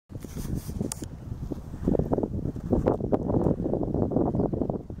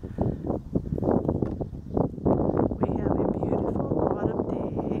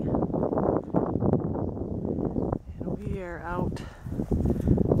are out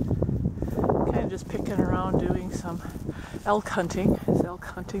kind of just picking around doing some elk hunting. It's elk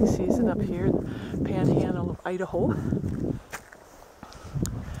hunting season up here in the Panhandle of Idaho.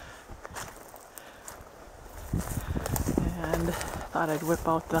 And thought I'd whip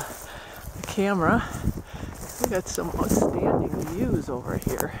out the camera. We got some outstanding views over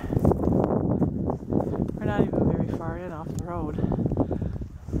here. We're not even very far in off the road.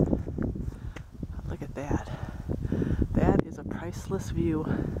 Look at that. That is a priceless view.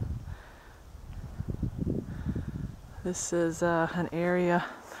 This is an area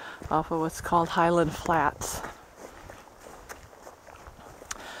off of what's called Highland Flats.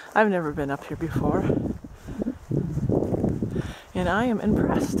 I've never been up here before, and I am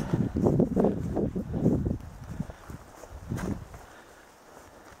impressed.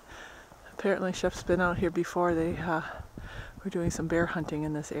 Apparently Chef's been out here before. They were doing some bear hunting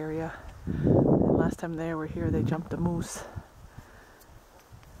in this area. And last time they were here they jumped a moose.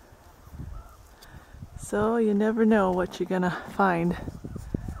 So you never know what you're gonna find.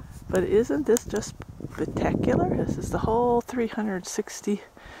 But isn't this just spectacular? This is the whole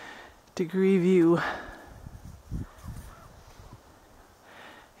 360-degree view.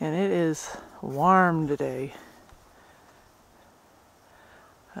 And it is warm today.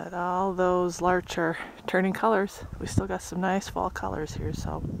 But all those larch are turning colors. We still got some nice fall colors here,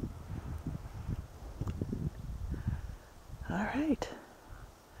 so. All right.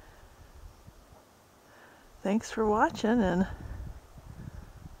 Thanks for watching, and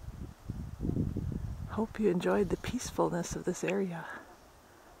hope you enjoyed the peacefulness of this area.